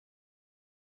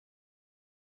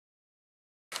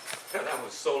That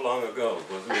was so long ago,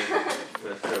 wasn't it?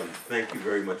 But thank you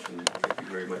very much, thank you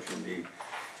very much indeed.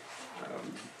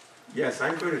 Yes,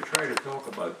 I'm going to try to talk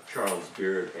about Charles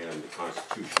Beard and the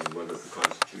Constitution, whether the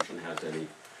Constitution has any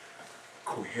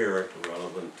coherent,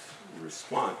 relevant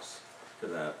response to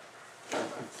that.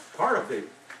 Part of the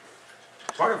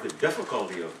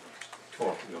difficulty of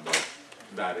talking about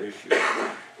that issue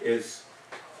is,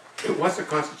 what's the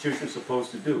Constitution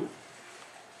supposed to do?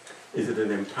 Is it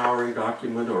an empowering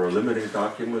document or a limiting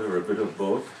document or a bit of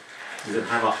both? Does it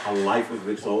have a life of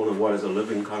its own, and what is a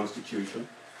living Constitution?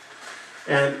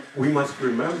 And we must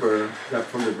remember that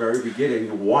from the very beginning,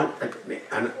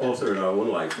 and also in our own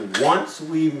life, once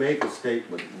we make a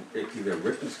statement, either a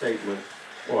written statement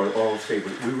or an oral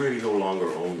statement, we really no longer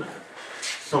own that.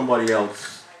 Somebody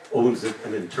else owns it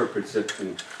and interprets it,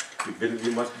 and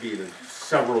you must be in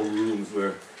several rooms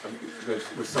where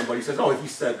somebody says, oh, he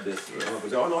said this, or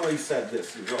oh, no, he said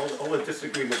this. All the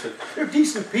disagreements. They're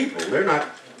decent people. They're not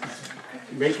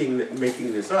making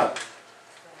this up.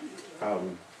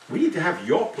 We need to have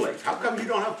your place. How come you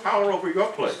don't have power over your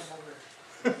place?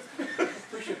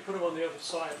 We should put them on the other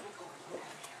side.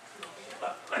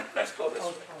 Let's go this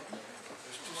way.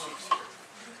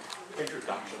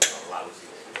 Introductions are lousy.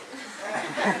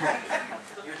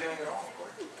 You're doing it all.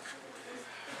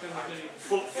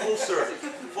 Full service.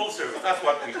 Full service. That's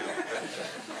what we do.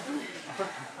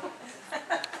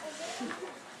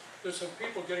 There's some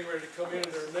people getting ready to come in,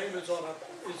 and their name is on a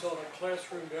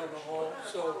classroom down the hall.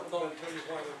 So I'm not going to tell you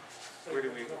why. Where do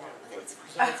we come in. Is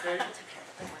that okay?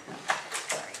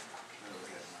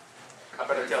 I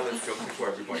better tell this joke before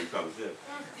everybody comes in.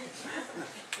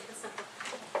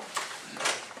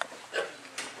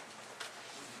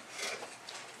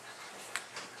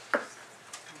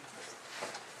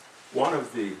 One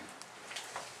of the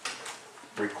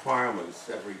requirements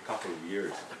every couple of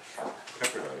years at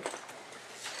Pepperdine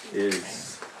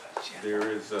is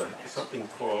there is something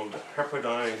called the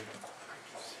Pepperdine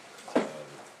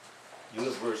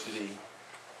University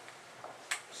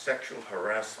Sexual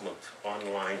Harassment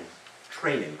Online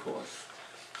Training Course.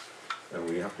 And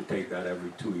we have to take that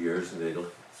every 2 years, and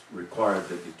it's required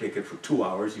that you take it for 2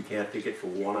 hours. You can't take it for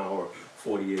 1 hour,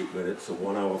 48 minutes, or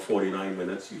 1 hour, 49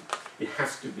 minutes. It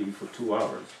has to be for 2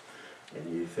 hours. And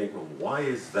you think, well, why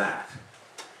is that?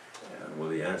 Well,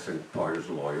 the answer in part is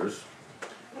lawyers.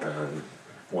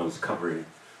 One's covering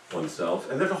oneself.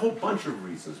 And there's a whole bunch of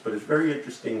reasons, but it's very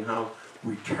interesting how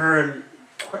we turn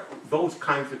those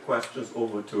kinds of questions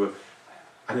over to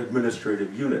an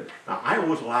administrative unit. Now, I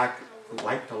always like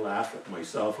to laugh at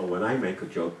myself or when I make a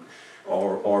joke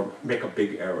or make a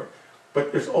big error.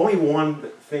 But there's only one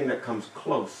thing that comes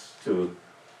close to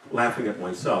laughing at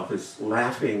myself, is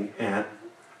laughing at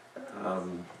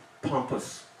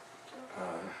pompous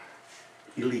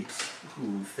elites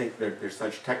who think that they're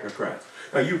such technocrats.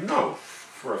 Now, you know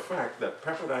for a fact that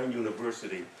Pepperdine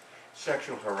University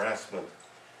sexual harassment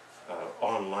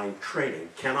online training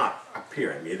cannot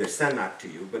appear. I mean, they send that to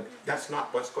you, but that's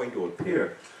not what's going to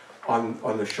appear on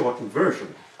the shortened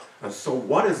version. So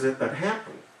what is it that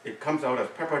happened? It comes out as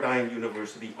Pepperdine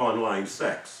University Online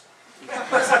Sex. And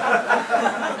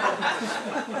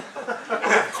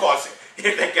of course,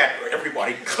 they get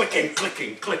everybody clicking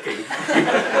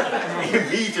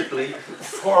immediately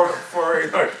for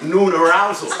noon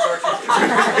arousal.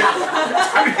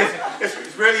 I mean, it's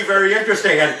really very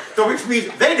interesting, and so which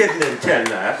means they didn't intend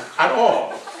that at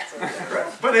all.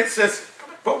 But it's just,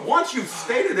 but once you've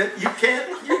stated it, you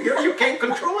can't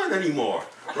control it anymore,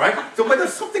 right? So but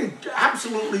there's something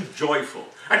absolutely joyful,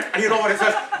 and you know what it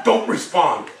says? Don't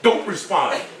respond,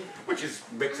 which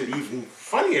makes it even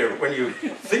funnier when you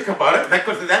think about it,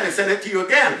 because then they send it to you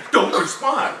again. Don't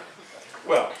respond.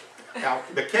 Well, now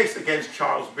the case against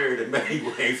Charles Beard in many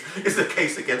ways is the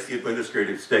case against the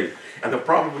administrative state, and the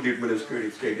problem with the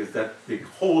administrative state is that the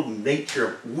whole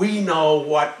nature, we know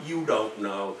what you don't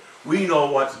know. We know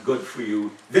what's good for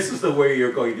you. This is the way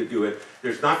you're going to do it.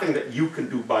 There's nothing that you can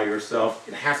do by yourself.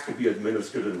 It has to be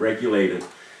administered and regulated.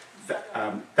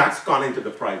 That's gone into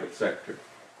the private sector.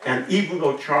 And even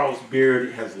though Charles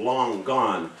Beard has long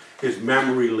gone, his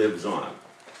memory lives on.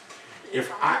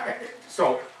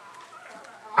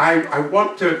 I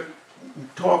want to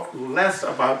talk less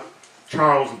about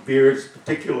Charles Beard's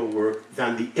particular work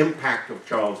than the impact of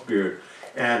Charles Beard.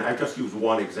 And I just use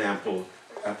one example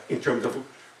in terms of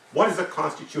what is the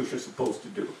Constitution supposed to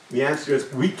do? The answer is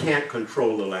we can't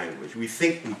control the language. We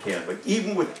think we can, but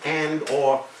even with and,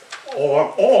 or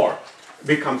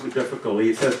becomes a difficulty.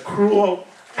 It says cruel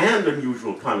and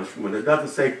unusual punishment. It doesn't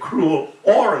say cruel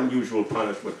or unusual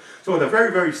punishment. So with a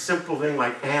very, very simple thing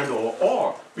like and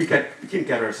or, we can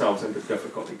get ourselves into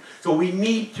difficulty. So we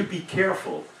need to be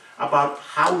careful about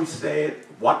how we say it,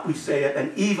 what we say it,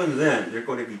 and even then, there are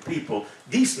going to be people,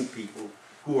 decent people,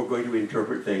 who are going to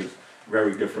interpret things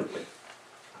very differently.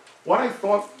 What I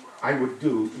thought I would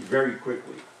do very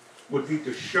quickly would be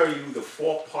to show you the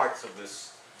 4 parts of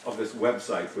this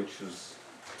website, which has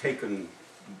taken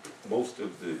most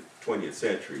of the 20th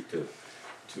century to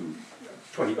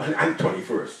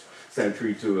 21st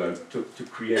century to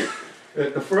create.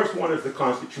 The first one is the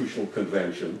Constitutional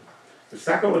Convention. The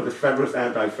second one is the Federalist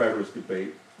Anti-Federalist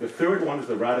debate. The third one is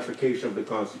the ratification of the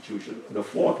Constitution. The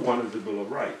fourth one is the Bill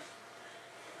of Rights.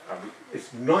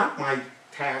 It's not my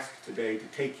task today to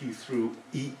take you through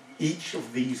each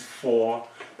of these 4,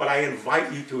 but I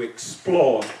invite you to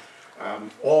explore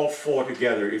all 4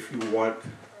 together if you want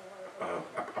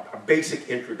a basic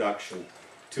introduction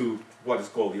to what is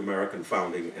called the American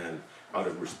founding, and out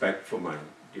of respect for my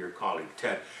dear colleague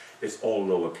Ted, it's all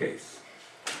lowercase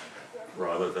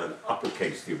rather than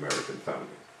uppercase, the American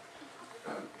founding.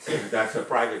 That's a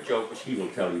private joke which he will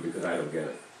tell you because I don't get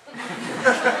it.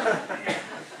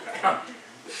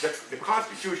 The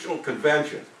Constitutional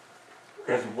Convention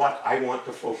is what I want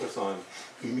to focus on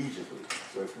immediately.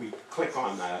 So if we click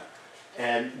on that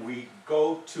and we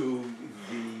go to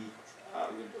the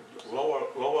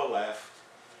lower left,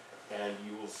 and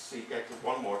you will see,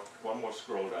 one more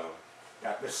scroll down,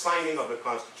 the signing of the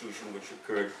Constitution, which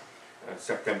occurred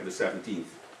September the 17th,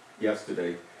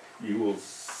 yesterday. You will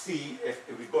see,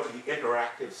 if we go to the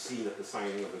interactive scene at the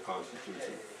signing of the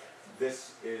Constitution,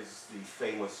 this is the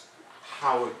famous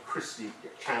Chandler Christie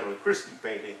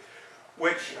painting,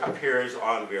 which appears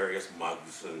on various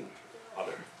mugs and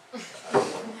other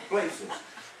places.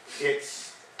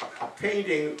 It's a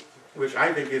painting which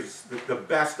I think is the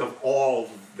best of all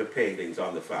the paintings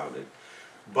on the founding,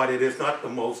 but it is not the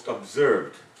most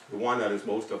observed. The one that is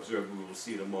most observed, we will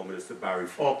see in a moment, is the Barry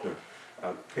Faulkner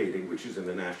painting, which is in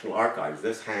the National Archives.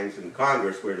 This hangs in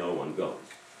Congress where no one goes.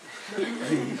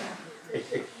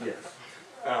 Yes.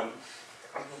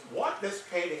 What this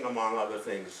painting, among other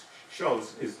things,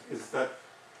 shows is that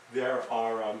there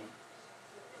are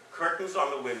curtains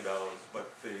on the windows,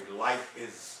 but the light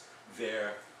is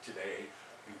there today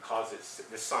because it's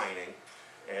the signing,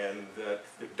 and the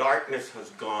darkness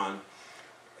has gone,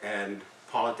 and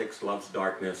politics loves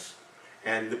darkness,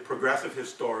 and the progressive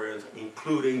historians,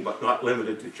 including but not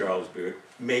limited to Charles Beard,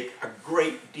 make a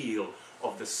great deal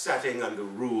of the setting and the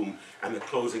room and the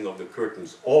closing of the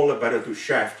curtains, all the better to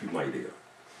shaft you, my dear.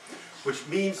 Which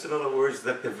means, in other words,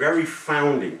 that the very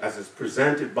founding, as is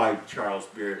presented by Charles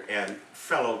Beard and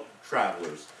fellow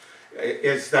travelers,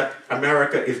 is that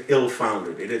America is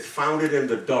ill-founded. It is founded in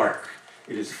the dark.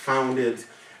 It is founded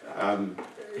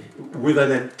with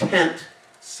an intent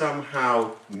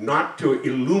somehow not to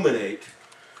illuminate,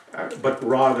 but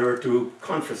rather to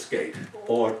confiscate,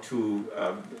 or to,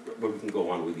 well, we can go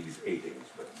on with these eightings,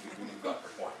 but you've got the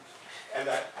point. And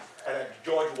that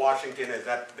George Washington is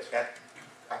at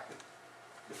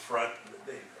the front,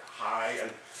 the high, and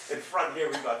in front here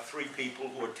we've got 3 people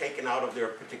who are taken out of their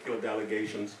particular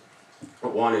delegations.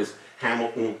 One is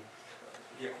Hamilton.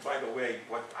 Yeah, by the way,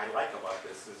 what I like about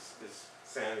this is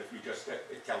Sam, if you just,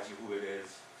 it tells you who it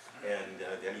is, and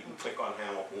then you can click on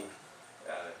Hamilton.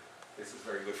 This is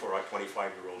very good for our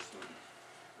 25-year-old student.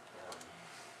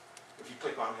 If you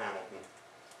click on Hamilton,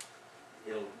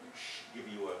 it'll give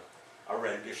you a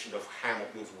rendition of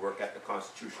Hamilton's work at the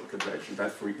Constitutional Convention.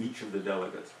 That's for each of the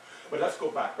delegates. But let's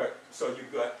go back. So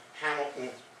you've got Hamilton,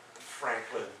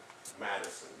 Franklin,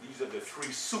 Madison. These are the 3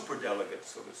 superdelegates,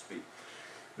 so to speak,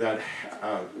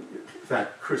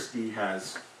 that Christie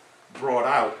has brought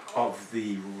out of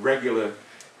the regular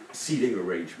seating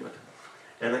arrangement.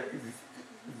 And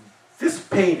this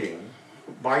painting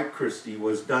by Christie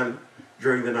was done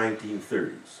during the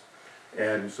 1930s.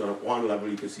 And sort of one level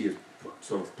you can see is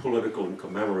sort of political and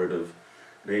commemorative,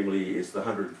 namely it's the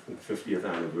 150th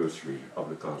anniversary of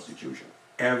the Constitution.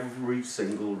 Every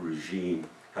single regime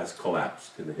has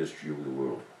collapsed in the history of the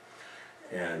world.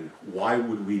 And why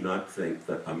would we not think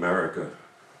that America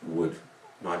would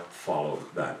not follow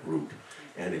that route?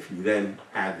 And if you then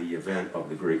add the event of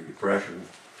the Great Depression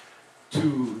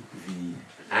to the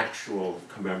actual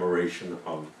commemoration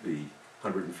of the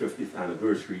 150th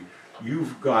anniversary,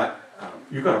 you've got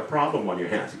a problem on your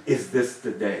hands. Is this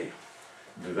the day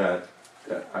that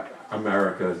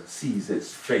America sees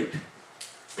its fate?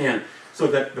 And so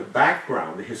that the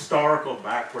background, the historical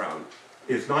background,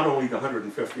 is not only the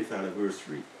 150th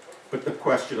anniversary, but the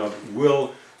question of,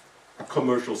 will a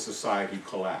commercial society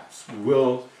collapse?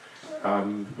 Will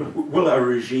a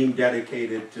regime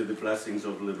dedicated to the blessings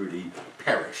of liberty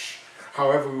perish?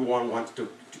 However one wants to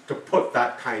put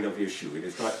that kind of issue. It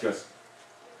is not just,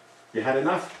 you had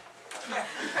enough?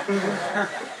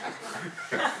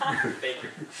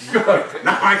 Good.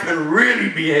 Now I can really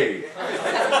behave.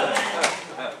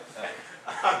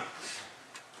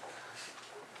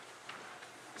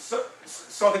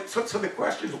 So the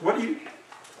question is,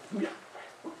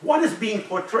 what is being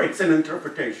portrayed? It's an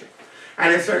interpretation.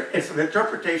 And it's an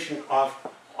interpretation of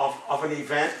an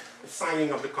event, the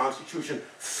signing of the Constitution,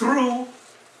 through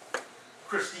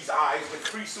Christie's eyes with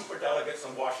 3 superdelegates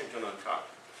in Washington on top.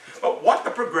 But what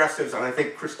the progressives, and I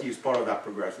think Christie is part of that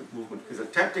progressive movement, is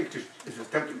attempting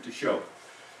to show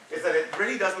is that it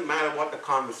really doesn't matter what the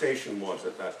conversation was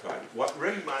at that time. What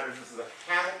really matters is that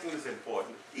Hamilton is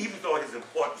important, even though his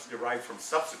importance derived from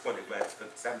subsequent events to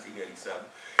 1787.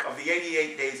 Of the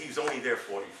 88 days, he was only there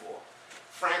 44.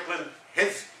 Franklin,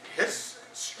 his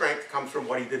strength comes from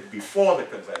what he did before the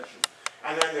convention.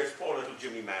 And then there's poor little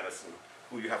Jimmy Madison,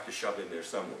 who you have to shove in there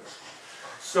somewhere.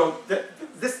 So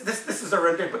this is a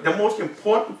rendition, but the most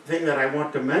important thing that I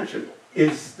want to mention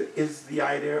is the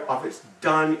idea of it's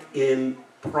done in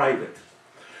private,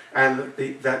 and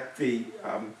that the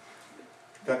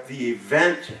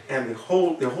event and the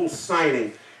whole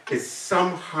signing is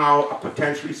somehow a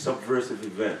potentially subversive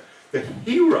event. The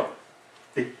hero,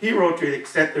 to the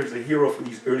extent there's a hero for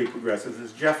these early progressives,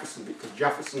 is Jefferson, because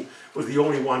Jefferson was the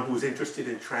only one who was interested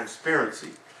in transparency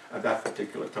at that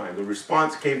particular time. The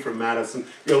response came from Madison.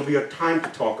 There'll be a time to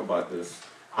talk about this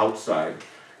outside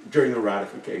during the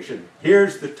ratification.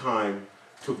 Here's the time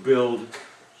to build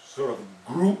sort of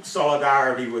group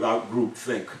solidarity without group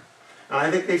think. And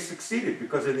I think they succeeded,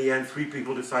 because in the end 3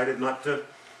 people decided not to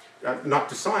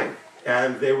sign.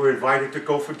 And they were invited to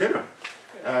go for dinner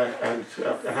and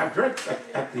have drinks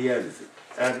at the end,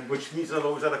 and which means that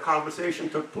a conversation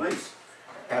took place.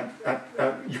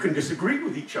 You can disagree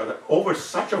with each other over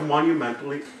such a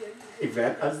monumental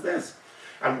event as this.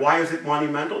 And why is it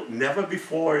monumental? Never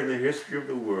before in the history of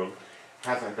the world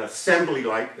has an assembly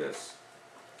like this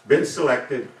been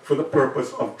selected for the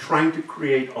purpose of trying to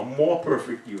create a more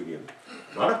perfect union.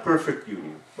 Not a perfect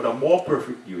union, but a more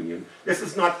perfect union. This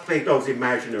is not Plato's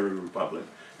imaginary republic.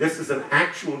 This is an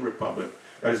actual republic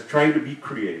that is trying to be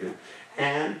created,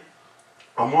 and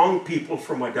among people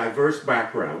from a diverse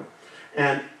background.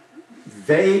 And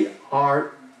they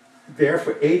are there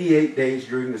for 88 days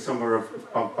during the summer of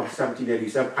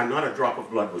 1787, and not a drop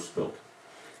of blood was spilled.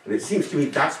 And it seems to me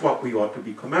that's what we ought to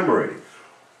be commemorating.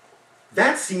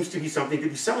 That seems to be something to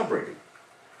be celebrating.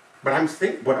 But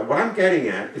what I'm getting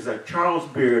at is that Charles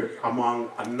Beard, among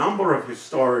a number of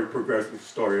progressive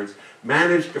historians,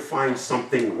 managed to find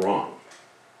something wrong.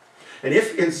 And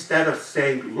if instead of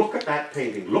saying, look at that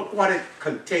painting, look what it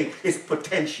contained, its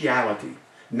potentiality,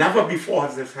 never before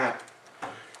has this happened.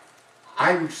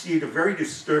 I received a very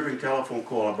disturbing telephone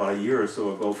call about a year or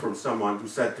so ago from someone who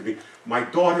said to me, my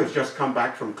daughter's just come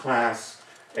back from class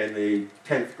in the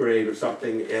 10th grade or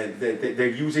something, and they're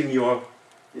using your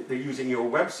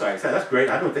website. I said, that's great,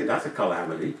 I don't think that's a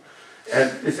calamity. And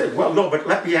they said, well, no, but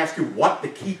let me ask you what the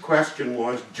key question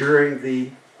was during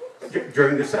the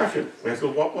session. And I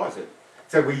said, what was it? He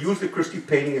said, we used the Christie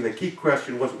painting, and the key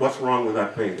question was, what's wrong with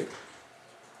that painting?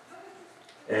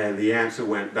 And the answer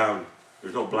went down.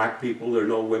 There's no black people, there's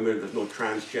no women, there's no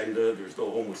transgender, there's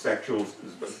no homosexuals,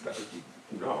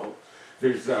 no.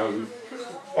 There's, in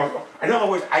other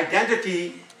words,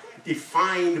 identity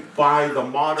defined by the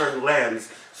modern lens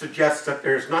suggests that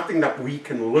there's nothing that we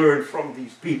can learn from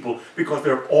these people, because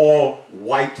they're all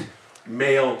white,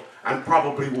 male, and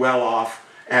probably well off,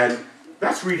 and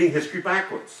that's reading history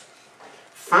backwards.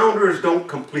 Founders don't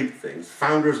complete things,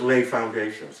 founders lay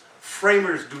foundations.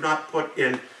 Framers do not put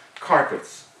in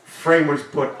carpets. Framers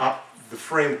put up the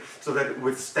frame so that it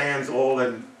withstands all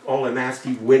the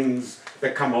nasty winds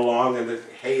that come along, and the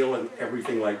hail and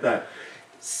everything like that.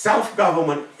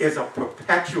 Self-government is a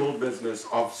perpetual business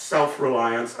of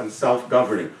self-reliance and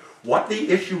self-governing. What the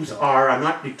issues are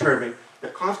not determined. The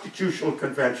Constitutional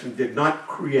Convention did not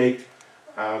create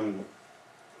the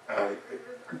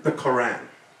Quran.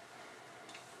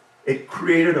 It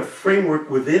created a framework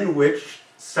within which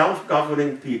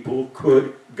self-governing people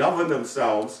could govern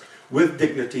themselves with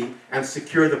dignity and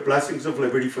secure the blessings of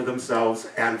liberty for themselves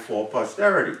and for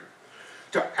posterity.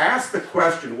 To ask the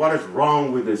question, what is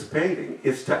wrong with this painting,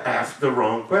 is to ask the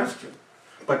wrong question.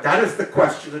 But that is the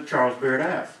question that Charles Beard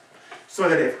asked. So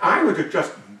that if I were to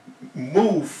just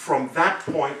move from that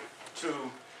point to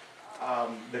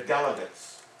the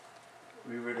delegates,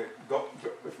 we were to go,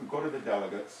 if we go to the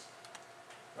delegates,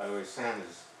 by the way, Sam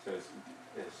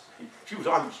she was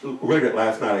on, read it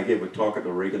last night. I gave a talk at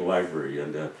the Reagan Library,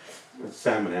 and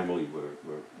Sam and Emily were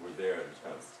there and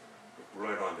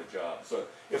right on the job. So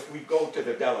if we go to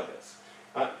the delegates,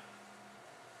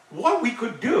 what we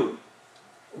could do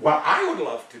what I would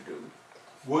love to do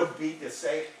would be to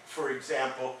say, for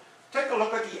example, take a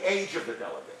look at the age of the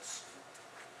delegates.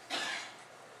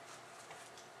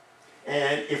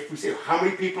 And if we say, how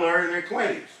many people are in their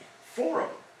 20s? 4 of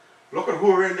them. Look at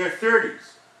who are in their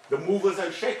 30s. The movers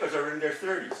and shakers are in their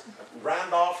 30s.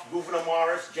 Randolph, Gouverneur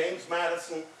Morris, James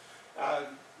Madison,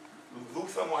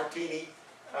 Luther Martini,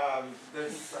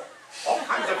 there's all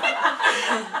kinds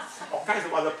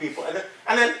of other people. And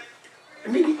then, I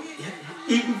mean,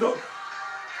 even though,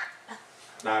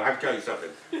 now I'll tell you something.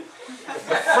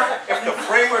 If the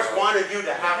framers wanted you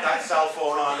to have that cell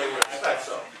phone on, they would have said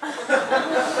so.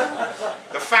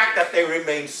 The fact that they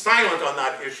remained silent on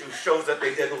that issue shows that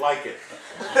they didn't like it.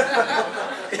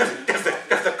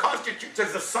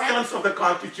 Does the silence of the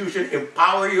Constitution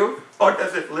empower you, or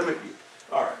does it limit you?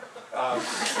 All right.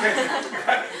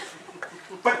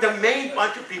 But the main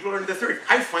bunch of people are in the 30s.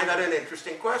 I find that an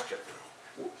interesting question.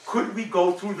 Could we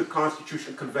go through the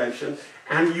Constitutional Convention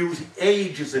and use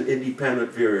age as an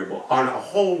independent variable on a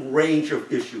whole range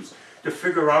of issues to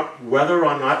figure out whether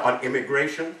or not on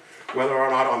immigration, whether or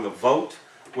not on the vote,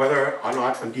 whether or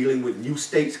not on dealing with new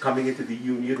states coming into the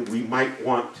Union, we might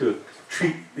want to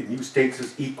treat the new states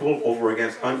as equal over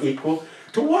against unequal?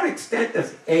 To what extent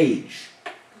does age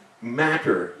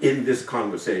matter in this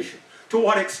conversation? To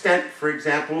what extent, for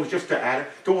example, just to add,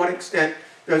 to what extent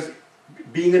does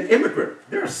being an immigrant,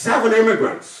 there are 7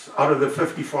 immigrants out of the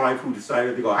 55 who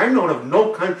decided to go. I've known of no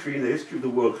country in the history of the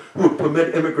world who would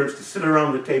permit immigrants to sit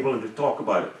around the table and to talk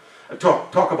about it,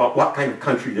 talk about what kind of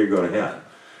country they're going to have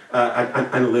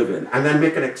and live in, and then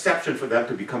make an exception for them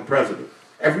to become president.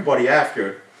 Everybody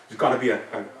after has got to be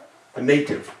a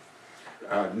native,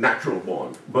 natural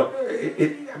born. But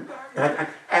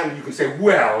and you can say,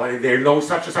 well, there's no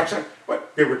such and such.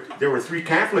 But there were 3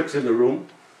 Catholics in the room.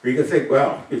 You can think,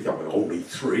 well, only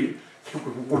 3.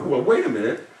 Well, wait a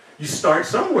minute. You start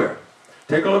somewhere.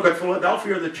 Take a look at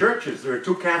Philadelphia, the churches. There are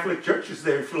 2 Catholic churches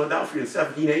there in Philadelphia in the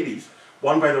 1780s.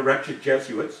 One by the wretched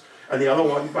Jesuits, and the other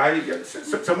one by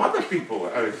some other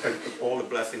people. All the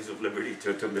blessings of liberty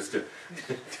to Mr.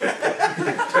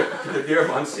 to the dear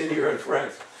Monsignor and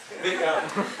friends.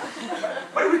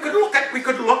 But we could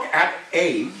look at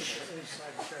age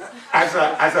as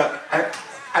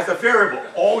a variable,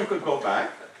 or we could go back.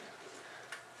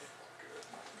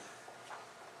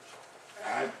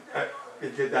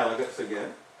 The delegates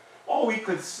again. Or we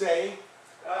could say,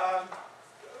 where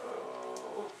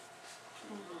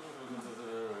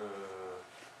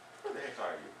the heck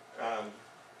are you?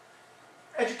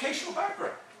 Educational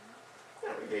background.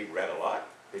 I mean, they read a lot.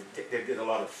 They did a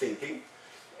lot of thinking.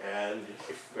 And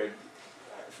if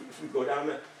we go down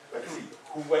the, let's see,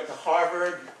 who went to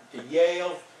Harvard, to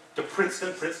Yale, to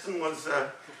Princeton. Princeton was,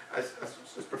 as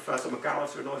Professor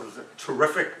McAllister knows, was a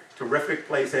terrific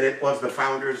place, and it was the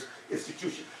founders'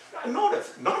 institution. Now,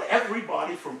 notice, not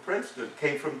everybody from Princeton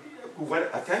who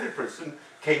attended Princeton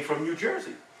came from New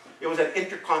Jersey. It was an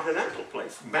intercontinental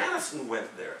place. Madison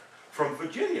went there from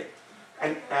Virginia.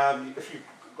 And if you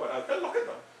go out there, look at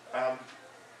them.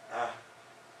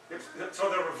 So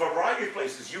there were a variety of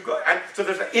places you go, and so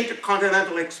there's an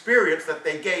intercontinental experience that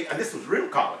they gave, and this was real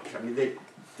college. I mean, they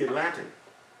did Latin.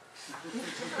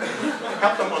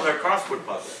 Helped them on their crossword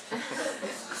puzzle.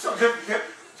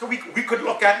 So we could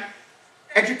look at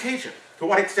education. To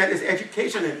what extent is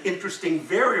education an interesting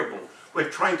variable when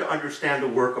trying to understand the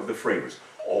work of the framers?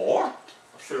 Or, a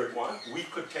third one, we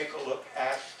could take a look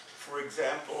at, for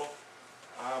example,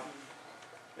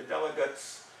 the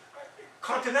delegates'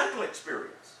 continental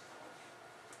experience.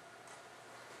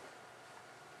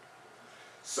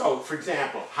 So, for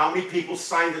example, how many people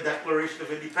signed the Declaration of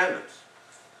Independence?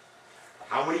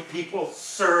 How many people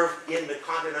served in the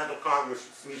Continental Congress,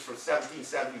 which means from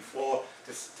 1774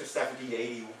 to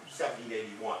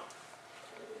 1781?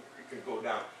 You can go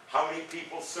down. How many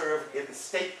people served in the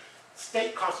state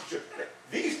constitution?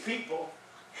 These people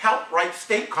helped write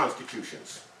state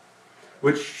constitutions,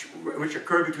 which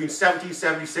occurred between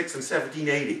 1776 and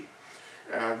 1780.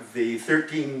 The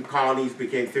 13 colonies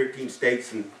became 13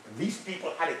 states, and these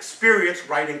people had experience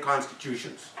writing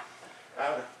constitutions.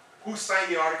 Who signed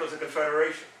the Articles of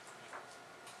Confederation?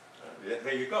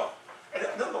 There you go. And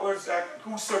in other words,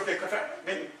 who served the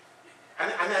Confederation?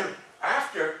 And then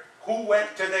after, who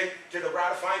went to the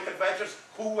ratifying conventions?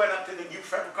 Who went up to the new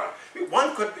federal Congress?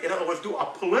 One could, in other words, do a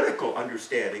political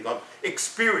understanding of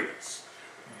experience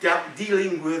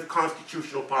dealing with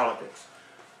constitutional politics.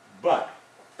 But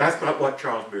that's not what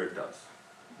Charles Beard does.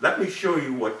 Let me show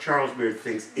you what Charles Beard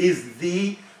thinks is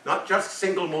the, not just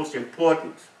single most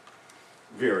important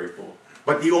variable,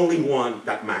 but the only one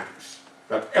that matters.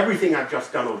 That everything I've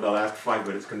just done over the last 5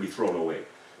 minutes can be thrown away.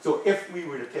 So if we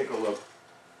were to take a look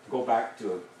go back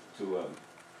to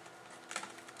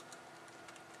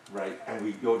right, and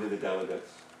we go to the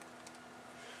delegates,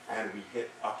 and we hit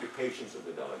occupations of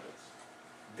the delegates.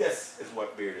 This is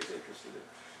what Beard is interested in.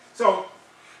 So,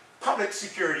 public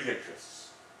security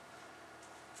interests,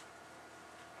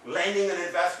 lending and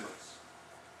investments,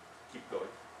 keep going,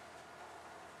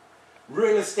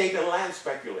 real estate and land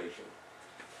speculation,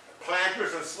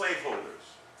 planters and slaveholders.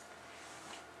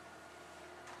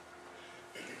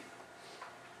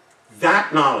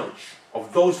 That knowledge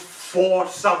of those 4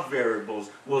 sub-variables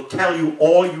will tell you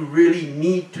all you really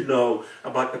need to know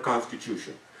about the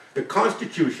Constitution. The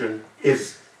Constitution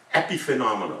is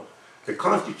epiphenomenal. The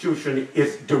Constitution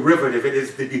is derivative. It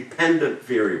is the dependent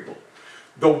variable.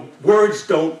 The words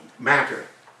don't matter.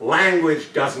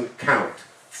 Language doesn't count.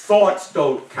 Thoughts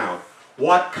don't count.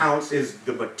 What counts is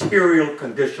the material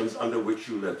conditions under which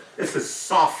you live. This is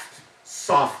soft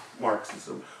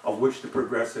Marxism, of which the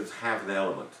progressives have an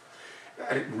element.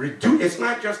 It's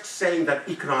not just saying that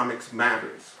economics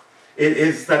matters. It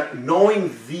is that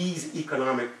knowing these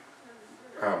economic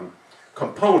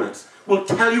components will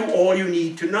tell you all you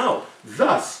need to know.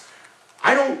 Thus,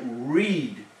 I don't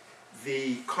read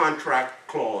the contract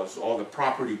clause or the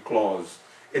property clause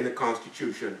in the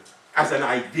Constitution as an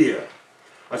idea,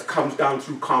 as comes down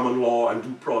through common law and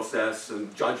due process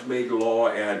and judge-made law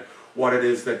and what it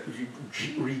is that you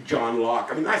read John Locke.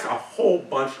 I mean, that's a whole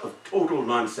bunch of total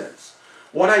nonsense.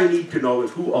 What I need to know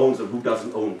is who owns and who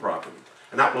doesn't own property.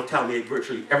 And that will tell me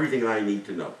virtually everything that I need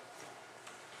to know.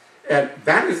 And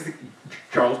that is the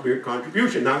Charles Beard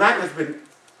contribution. Now that has been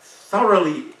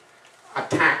thoroughly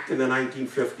attacked in the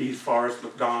 1950s. Forrest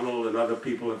McDonald and other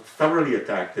people have thoroughly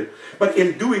attacked it. But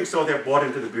in doing so, they're bought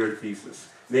into the Beard thesis.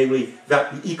 Namely,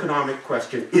 that the economic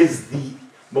question is the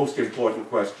most important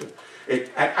question.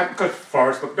 Because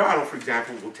Forrest McDonald, for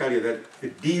example, will tell you that the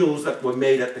deals that were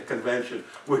made at the convention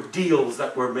were deals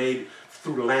that were made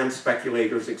through land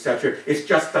speculators, etc. It's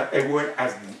just that they weren't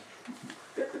as,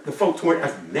 the folks weren't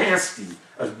as nasty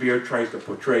as Beard tries to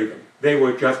portray them. They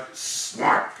were just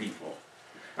smart people.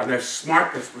 And their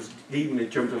smartness was even in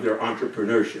terms of their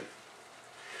entrepreneurship.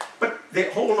 But the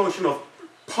whole notion of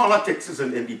politics as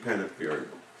an independent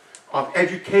variable, of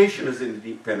education as an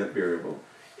independent variable,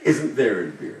 isn't there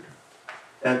in Beard.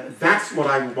 And that's what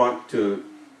I want to,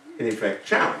 in effect,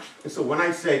 challenge. And so when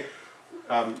I say,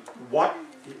 what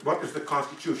does the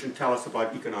Constitution tell us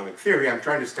about economic theory, I'm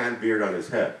trying to stand Beard on his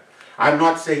head. I'm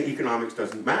not saying economics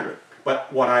doesn't matter,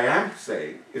 but what I am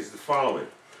saying is the following.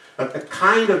 That the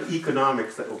kind of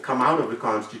economics that will come out of the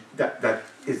Constitution, that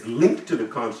is linked to the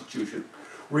Constitution,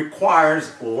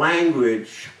 requires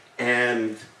language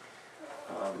and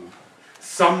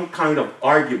some kind of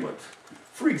argument.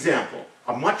 For example,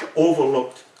 a much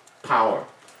overlooked power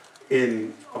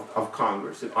of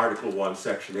Congress in Article 1,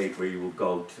 Section 8, where you will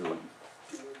go to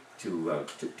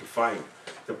find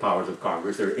the powers of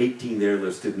Congress. There are 18 there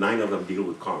listed, 9 of them deal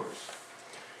with Congress.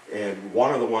 And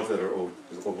one of the ones that are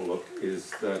overlooked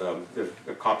is that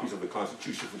the copies of the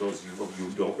Constitution, for those of you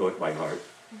who don't know it by heart,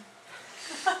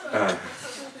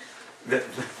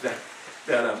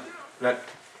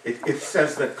 it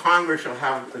says that Congress shall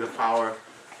have the power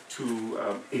to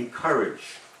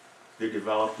encourage the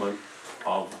development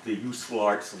of the useful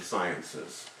arts and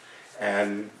sciences,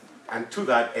 and to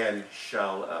that end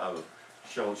shall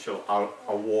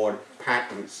award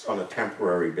patents on a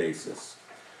temporary basis.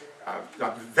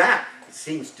 Now that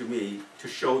seems to me to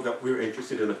show that we're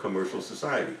interested in a commercial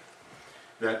society.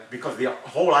 That because the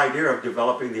whole idea of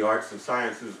developing the arts and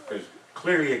sciences is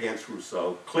clearly against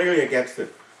Rousseau, clearly against the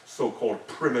so-called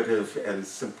primitive and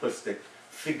simplistic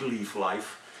fig leaf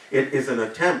life. It is an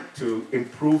attempt to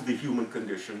improve the human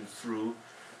condition through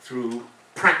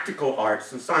practical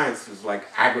arts and sciences like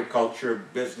agriculture,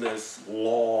 business,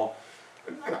 law,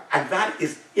 and that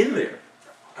is in there.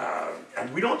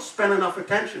 And we don't spend enough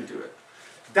attention to it.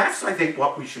 That's, I think,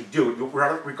 what we should do,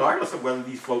 regardless of whether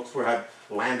these folks had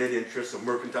landed interests or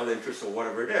mercantile interests or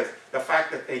whatever it is. The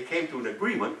fact that they came to an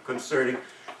agreement concerning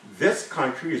this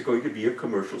country is going to be a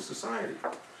commercial society,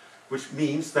 which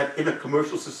means that in a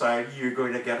commercial society you're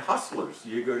going to get hustlers,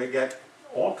 you're going to get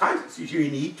all kinds of things. You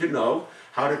need to know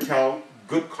how to tell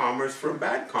good commerce from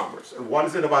bad commerce. And what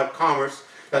is it about commerce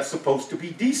that's supposed to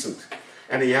be decent?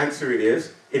 And the answer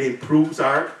is, it improves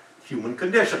our human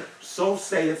condition. So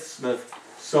saith Smith,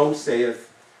 so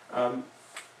saith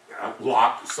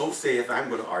Locke, so saith, I'm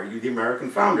going to argue, the American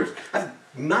founders. It has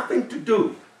nothing to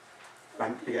do,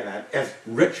 as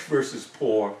rich versus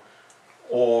poor,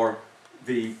 or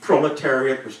the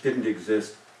proletariat, which didn't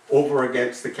exist, over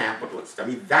against the capitalist. I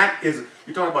mean, that is,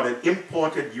 you're talking about an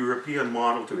imported European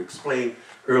model to explain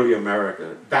early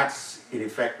America. That's, in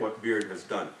effect, what Beard has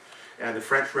done. And the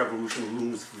French Revolution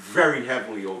looms very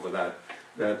heavily over that.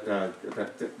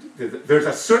 There's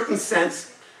a certain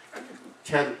sense,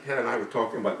 Ted and I were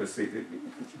talking about this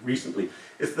recently,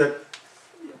 is that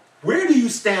where do you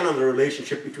stand on the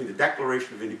relationship between the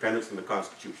Declaration of Independence and the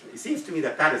Constitution? It seems to me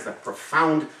that that is a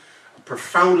profoundly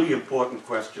important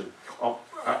question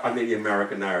on the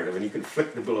American narrative, and you can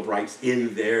fit the Bill of Rights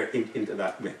in there, into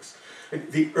that mix.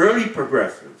 And the early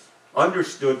progressives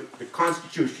understood the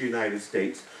Constitution of the United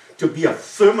States to be a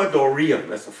Thermidorian,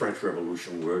 that's the French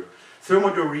Revolution word,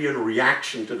 Thermidorian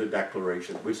reaction to the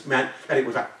Declaration, which meant that it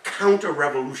was a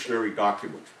counter-revolutionary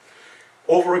document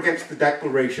over against the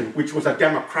Declaration, which was a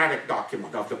democratic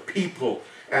document of the people.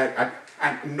 And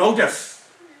notice,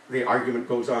 the argument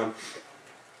goes on,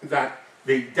 that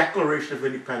the Declaration of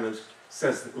Independence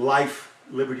says that life,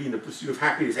 liberty, and the pursuit of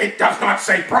happiness. It does not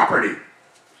say property.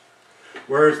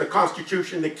 Whereas the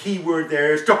Constitution, the key word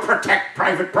there is to protect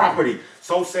private property.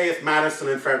 So saith Madison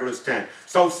in Federalist 10.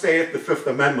 So saith the Fifth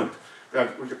Amendment.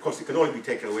 Which of course it can only be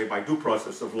taken away by due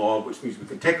process of law, which means we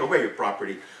can take away your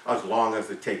property as long as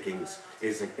the takings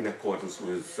is in accordance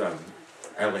with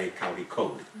LA County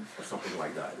Code or something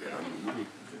like that. You know,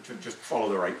 to just follow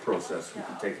the right process, we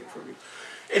can take it from you.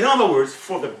 In other words,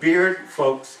 for the Beard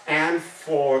folks and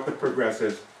for the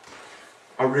progressives,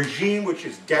 a regime which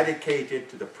is dedicated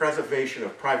to the preservation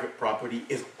of private property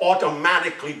is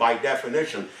automatically, by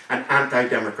definition, an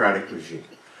anti-democratic regime.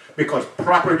 Because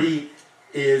property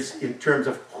is in terms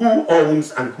of who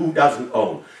owns and who doesn't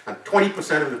own. And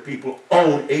 20% of the people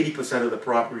own 80% of the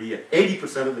property, and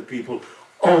 80% of the people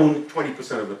own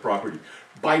 20% of the property.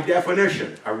 By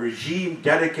definition, a regime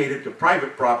dedicated to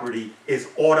private property is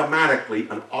automatically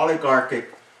an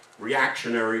oligarchic,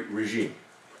 reactionary regime.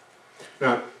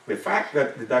 Now, the fact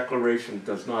that the Declaration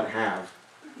does not have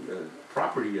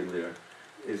property in there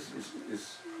is,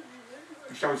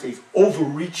 shall we say, is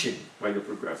overreaching by the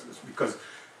progressives, because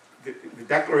the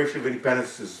Declaration of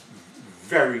Independence is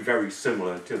very, very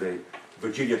similar to the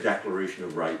Virginia Declaration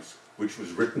of Rights, which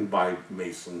was written by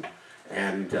Mason,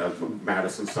 and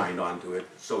Madison signed on to it,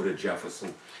 so did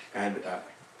Jefferson, and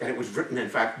it was written, in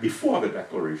fact, before the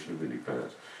Declaration of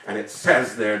Independence. And it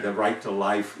says there the right to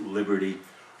life, liberty,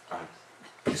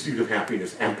 pursuit of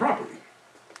happiness, and property.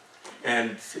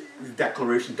 And the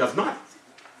Declaration does not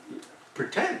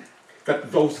pretend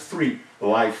that those three,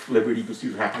 life, liberty,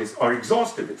 pursuit of happiness, are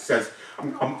exhaustive. It says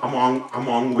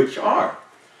among which are.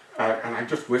 And I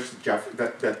just wish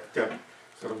that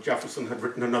Jefferson had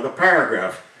written another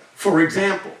paragraph, for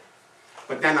example.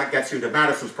 But then that gets you into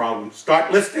Madison's problem.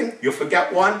 Start listing, you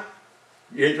forget one,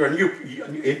 you're in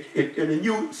a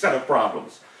new set of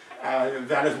problems.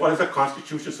 That is, what is a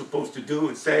constitution supposed to do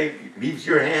and say? It leaves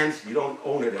your hands, you don't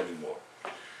own it anymore.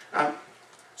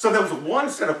 So there was one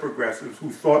set of progressives who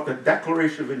thought the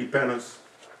Declaration of Independence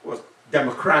was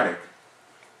democratic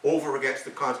over against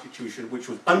the Constitution, which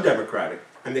was undemocratic.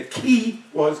 And the key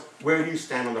was, where do you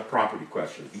stand on the property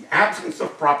question? The absence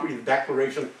of property in the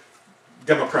Declaration,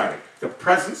 democratic. The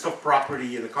presence of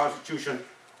property in the Constitution,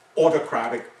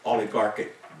 autocratic,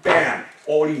 oligarchic. Bam!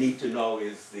 All you need to know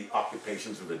is the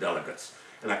occupations of the delegates.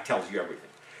 And that tells you everything.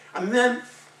 And then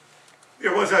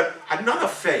there was another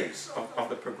phase of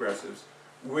the progressives,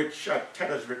 which Ted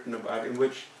has written about, in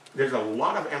which there's a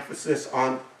lot of emphasis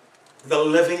on the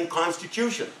living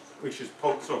Constitution, which is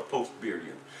sort of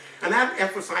post-Beardian. And that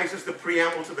emphasizes the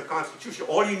preamble to the Constitution.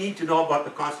 All you need to know about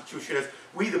the Constitution is,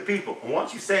 we the people. And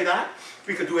once you say that,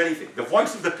 we can do anything. The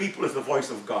voice of the people is the voice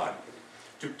of God,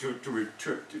 to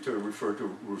refer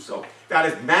to Rousseau. That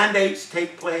is, mandates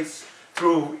take place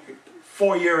through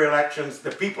 4-year elections.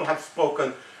 The people have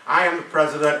spoken. I am the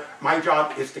president. My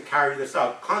job is to carry this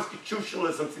out.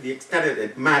 Constitutionalism, to the extent that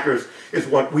it matters, is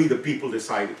what we the people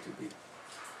decided to be.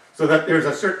 So that there's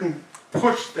a certain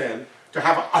push then to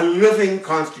have a living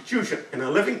constitution. And a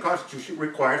living constitution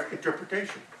requires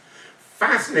interpretation.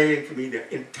 Fascinating to me,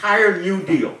 the entire New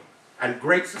Deal and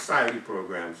Great Society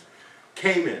programs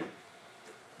came in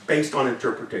based on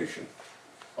interpretation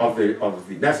of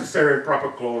the necessary and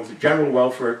proper clause, the general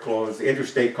welfare clause, the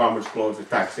interstate commerce clause, the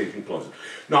taxation clauses.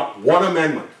 Not one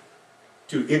amendment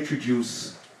to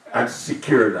introduce and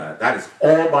secure that. That is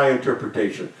all by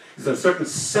interpretation. It's a certain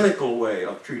cynical way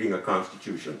of treating a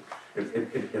constitution,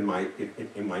 in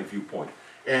my viewpoint.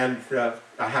 And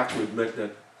I have to admit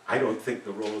that I don't think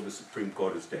the role of the Supreme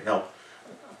Court is to help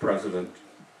a president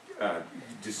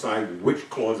decide which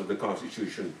clause of the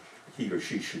Constitution he or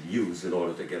she should use in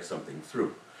order to get something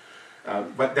through.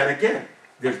 But then again,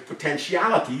 there's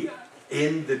potentiality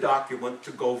in the document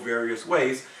to go various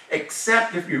ways,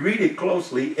 except if you read it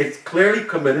closely, it's clearly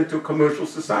committed to a commercial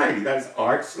society. That is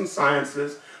arts and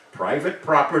sciences, private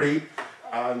property,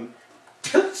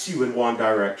 tilts you in one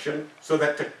direction, so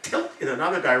that to tilt in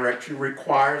another direction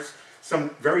requires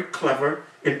some very clever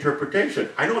interpretation.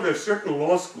 I know there are certain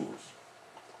law schools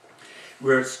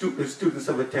where students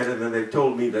have attended, and they've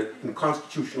told me that in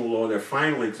constitutional law, their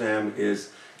final exam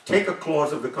is take a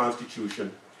clause of the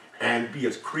Constitution and be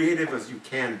as creative as you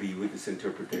can be with its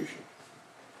interpretation.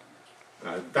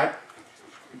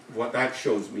 What that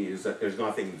shows me is that there's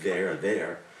nothing there,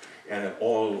 and that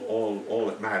all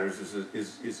that matters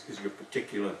is your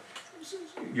particular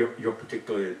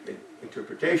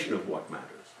interpretation of what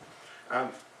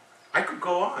matters. I could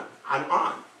go on and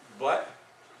on, but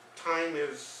time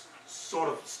is sort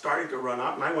of starting to run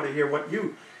out, and I want to hear what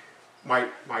you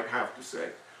might have to say.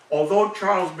 Although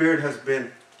Charles Beard has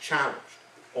been challenged,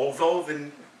 although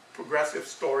the progressive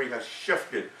story has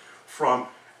shifted from,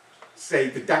 say,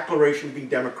 the Declaration being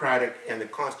democratic and the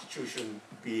Constitution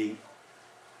being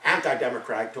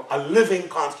anti-democratic to a living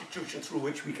Constitution through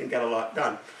which we can get a lot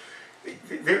done,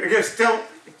 there's still,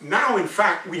 now in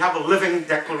fact, we have a living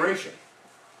Declaration.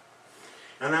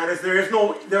 And that is,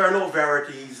 there are no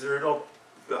verities, there are no,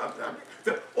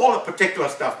 all the particular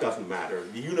stuff doesn't matter.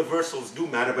 The universals do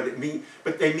matter,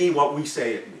 but they mean what we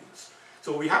say it means.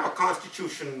 So we have a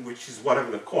Constitution which is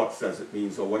whatever the court says it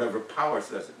means, or whatever power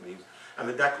says it means, and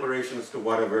the Declaration is to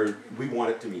whatever we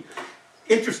want it to mean.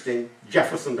 Interesting,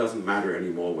 Jefferson doesn't matter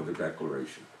anymore with the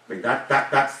Declaration. I mean,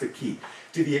 that's the key.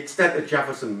 To the extent that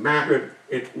Jefferson mattered,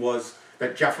 it was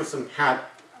that Jefferson had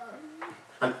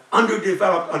an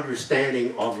underdeveloped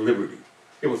understanding of liberty.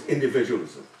 It was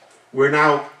individualism. We're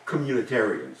now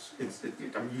communitarians.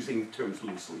 I'm using terms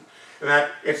loosely. And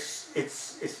that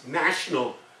it's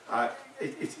national,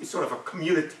 it's sort of a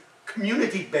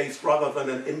community-based rather than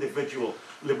an individual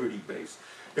liberty-based.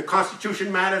 The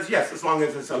Constitution matters, yes, as long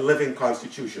as it's a living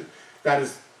Constitution. That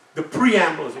is, the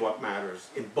preamble is what matters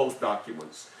in both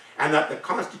documents. And that the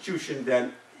Constitution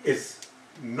then is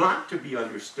not to be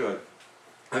understood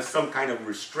as some kind of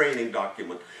restraining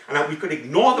document, and that we could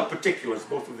ignore the particulars,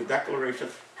 both of the Declaration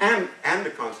and the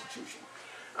Constitution.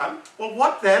 Well,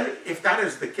 what then, if that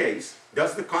is the case,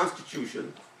 does the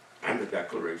Constitution and the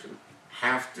Declaration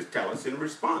have to tell us in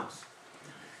response?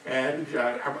 And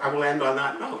I will end on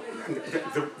that note.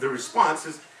 The response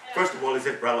is, first of all, is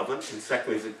it relevant? And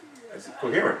secondly, is it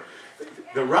coherent?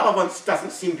 The relevance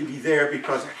doesn't seem to be there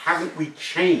because haven't we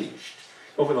changed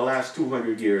over the last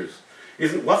 200 years?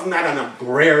 Wasn't that an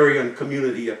agrarian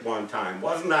community at one time?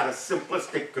 Wasn't that a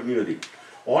simplistic community?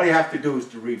 All you have to do is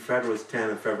to read Federalist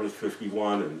 10 and Federalist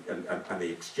 51 and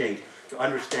the exchange to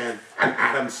understand, and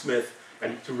Adam Smith,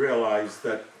 and to realize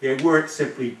that they weren't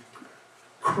simply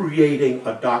creating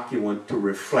a document to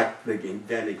reflect the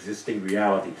then existing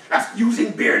reality. That's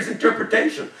using Beard's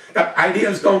interpretation, that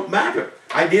ideas don't matter.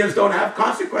 Ideas don't have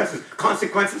consequences.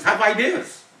 Consequences have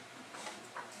ideas.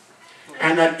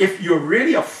 And that if you're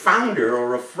really a founder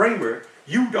or a framer,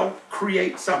 you don't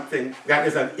create something that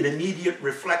is an immediate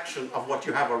reflection of what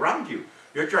you have around you.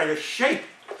 You're trying to shape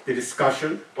the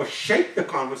discussion or shape the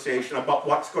conversation about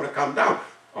what's going to come down.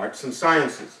 Arts and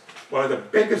sciences. One of the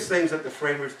biggest things that the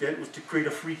framers did was to create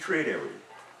a free trade area.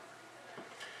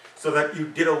 So that you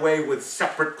did away with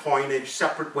separate coinage,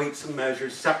 separate weights and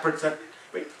measures,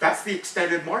 that's the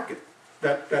extended market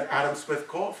that Adam Smith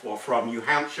called for, from New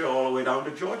Hampshire all the way down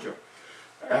to Georgia.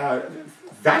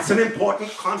 That's an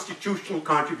important constitutional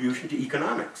contribution to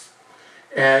economics.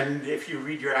 And if you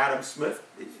read your Adam Smith,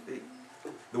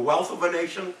 the wealth of a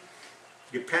nation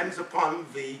depends upon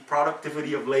the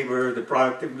productivity of labor. The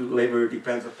productivity of labor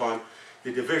depends upon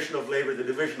the division of labor. The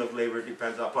division of labor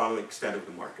depends upon the extent of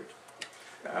the market.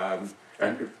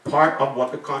 And part of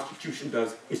what the Constitution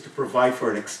does is to provide for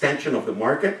an extension of the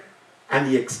market, and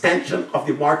the extension of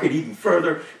the market even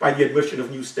further by the admission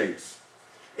of new states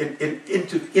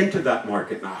into that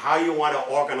market. Now, how you want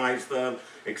to organize them,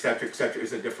 etc.,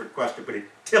 is a different question, but it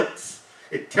tilts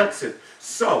it.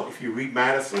 So, if you read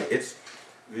Madison, it's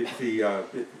the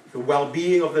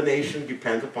well-being of the nation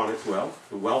depends upon its wealth.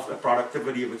 The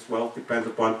productivity of its wealth depends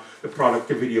upon the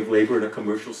productivity of labor in a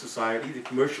commercial society. The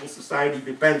commercial society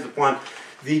depends upon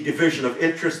the division of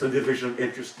interest. The division of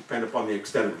interest depends upon the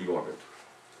extent of the orbit.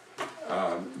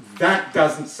 That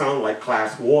doesn't sound like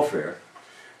class warfare.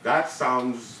 That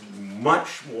sounds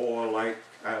much more like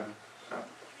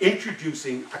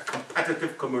introducing a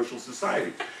competitive commercial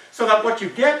society. So that what you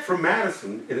get from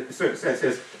Madison, it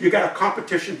says, you got a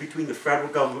competition between the federal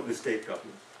government and the state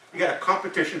government. You got a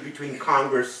competition between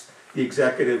Congress, the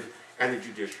executive, and the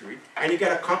judiciary. And you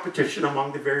get a competition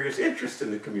among the various interests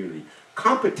in the community.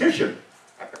 competition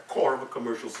at the core of a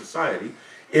commercial society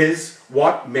is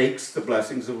what makes the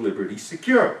blessings of liberty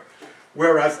secure.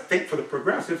 Whereas, I think for the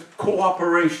progressives,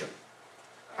 cooperation,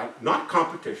 not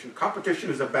competition. Competition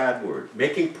is a bad word.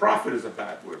 Making profit is a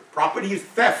bad word. Property is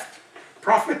theft.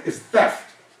 Profit is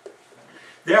theft.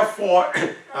 Therefore,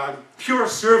 pure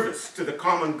service to the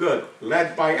common good,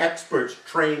 led by experts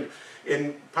trained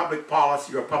in public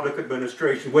policy or public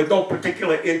administration with no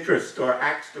particular interest or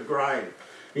axe to grind.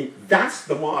 I mean, that's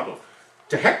the model.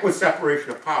 To heck with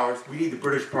separation of powers, we need the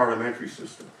British parliamentary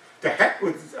system. To heck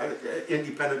with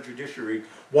independent judiciary,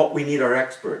 what we need are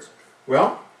experts.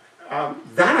 Well,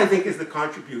 that I think is the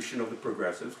contribution of the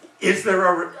progressives. Is there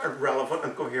a relevant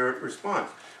and coherent response?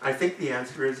 I think the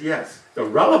answer is yes. The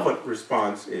relevant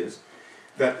response is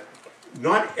that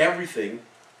not everything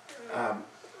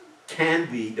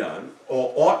can be done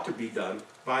or ought to be done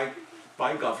by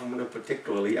government, and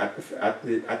particularly at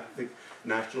the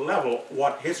national level.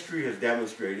 What history has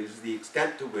demonstrated is the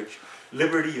extent to which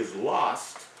liberty is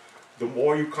lost the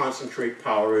more you concentrate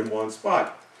power in one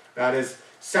spot. That is,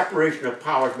 separation of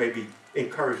powers maybe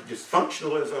encourages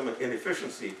dysfunctionalism and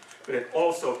inefficiency, but it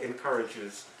also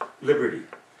encourages liberty.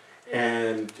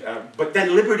 And, but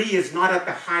then liberty is not at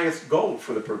the highest goal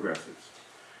for the progressives.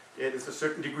 It is a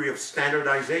certain degree of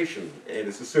standardization. It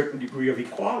is a certain degree of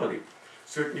equality. A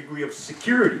certain degree of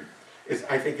security,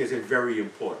 I think, is very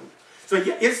important. So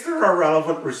yeah, is there a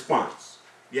relevant response?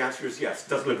 The answer is yes.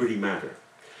 Does liberty matter?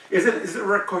 Is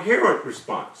there a coherent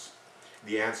response?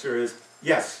 The answer is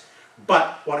yes.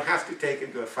 But one has to take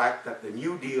into effect that the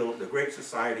New Deal, the Great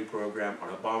Society program, or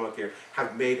Obamacare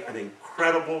have made an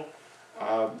incredible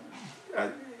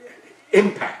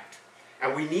impact.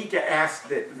 And we need to ask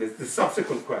the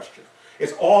subsequent question.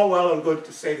 It's all well and good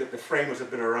to say that the framers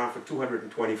have been around for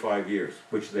 225 years,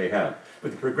 which they have.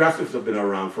 But the progressives have been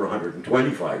around for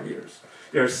 125 years.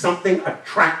 There's something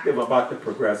attractive about the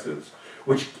progressives,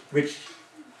 which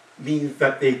means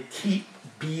that they keep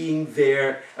being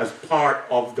there as part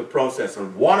of the process.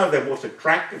 And one of the most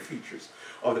attractive features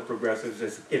of the progressives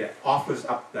is it offers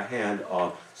up the hand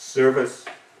of service,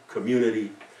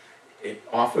 community. It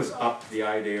offers up the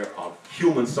idea of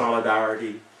human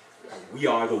solidarity. We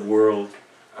are the world.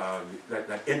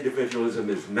 That individualism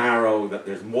is narrow, that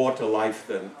there's more to life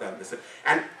than this.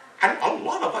 And a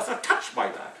lot of us are touched by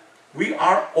that. We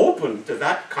are open to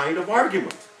that kind of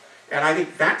argument. And I think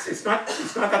it's not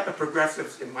that the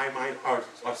progressives, in my mind, are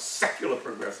secular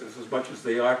progressives as much as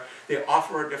they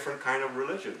offer a different kind of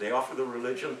religion. They offer the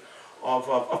religion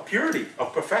of purity,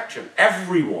 of perfection.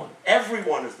 Everyone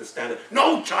is the standard.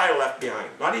 No child left behind,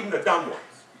 not even the dumb ones.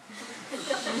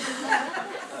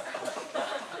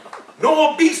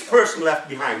 No obese person left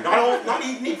behind, not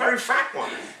even the very fat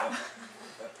ones.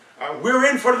 We're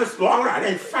in for this long run.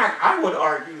 In fact, I would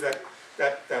argue that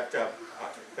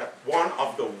one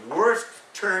of the worst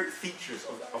features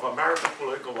of American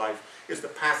political life is the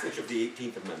passage of the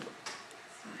 18th Amendment,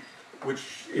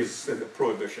 which is the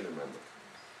Prohibition Amendment.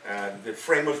 And the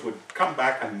framers would come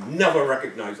back and never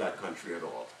recognize that country at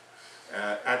all.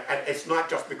 And it's not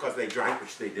just because they drank,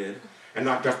 which they did, and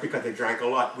not just because they drank a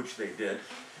lot, which they did.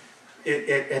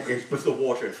 It was the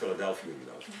water in Philadelphia, you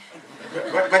know.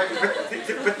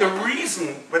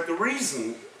 But the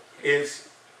reason is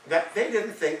that they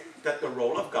didn't think that the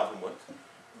role of government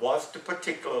was to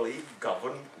particularly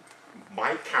govern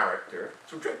my character.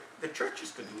 So the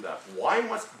churches can do that. Why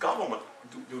must government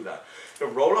do that? The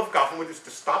role of government is to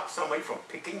stop somebody from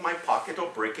picking my pocket or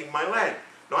breaking my leg,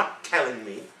 not telling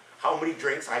me how many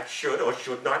drinks I should or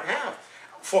should not have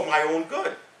for my own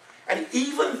good. And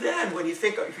even then, when you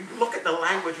think, if you look at the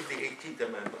language of the 18th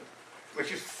Amendment,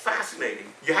 which is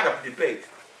fascinating, you had a debate.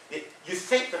 You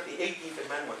think that the 18th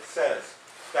Amendment says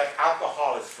that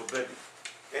alcohol is forbidden.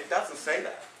 It doesn't say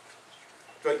that.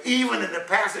 So even in the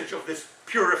passage of this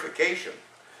purification,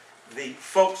 the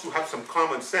folks who have some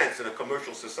common sense in a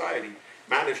commercial society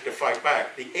managed to fight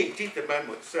back. The 18th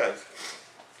Amendment says,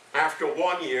 after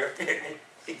 1 year,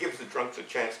 it gives the drunks a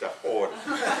chance to hoard.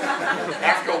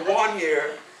 After 1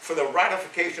 year, for the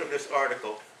ratification of this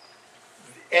article,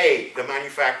 A, the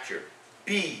manufacture,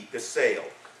 B, the sale,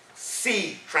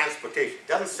 C, transportation. It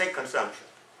doesn't say consumption.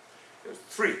 There's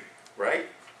 3, right?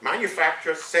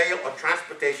 Manufacture, sale, or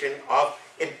transportation of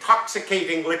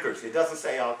intoxicating liquors. It doesn't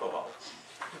say alcohol.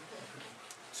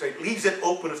 So it leaves it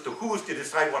open as to who is to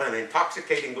decide what an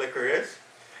intoxicating liquor is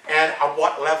and at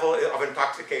what level of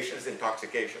intoxication is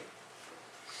intoxication.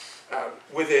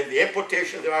 Within the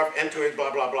importation thereof, entering,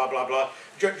 blah, blah, blah, blah, blah,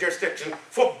 jurisdiction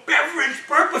for beverage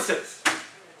purposes.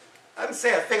 I didn't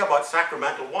say a thing about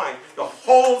sacramental wine. The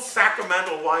whole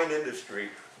sacramental wine industry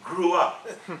grew up.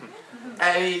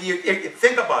 And you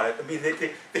think about it. I mean,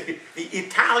 the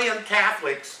Italian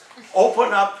Catholics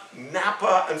open up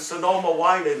Napa and Sonoma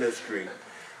wine industry,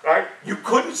 right? You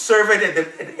couldn't serve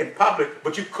it in public,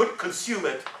 but you could consume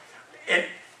it. And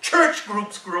church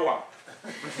groups grew up.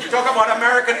 You talk about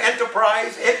American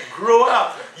enterprise, it grew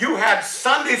up. You had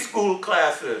Sunday school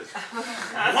classes,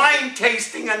 wine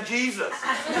tasting on Jesus.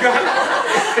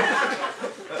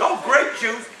 Oh, grape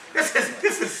juice. This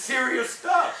is serious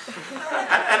stuff.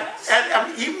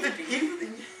 And even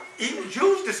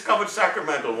Jews discovered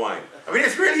sacramental wine. I mean,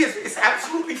 it's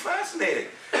absolutely fascinating.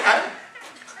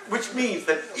 Which means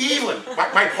that even,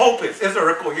 my hope is there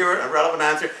a coherent and relevant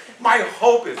answer? My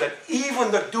hope is that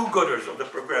even the do-gooders of the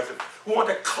progressive, who want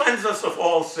to cleanse us of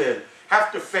all sin,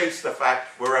 have to face the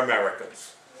fact we're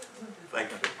Americans. Thank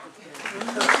you.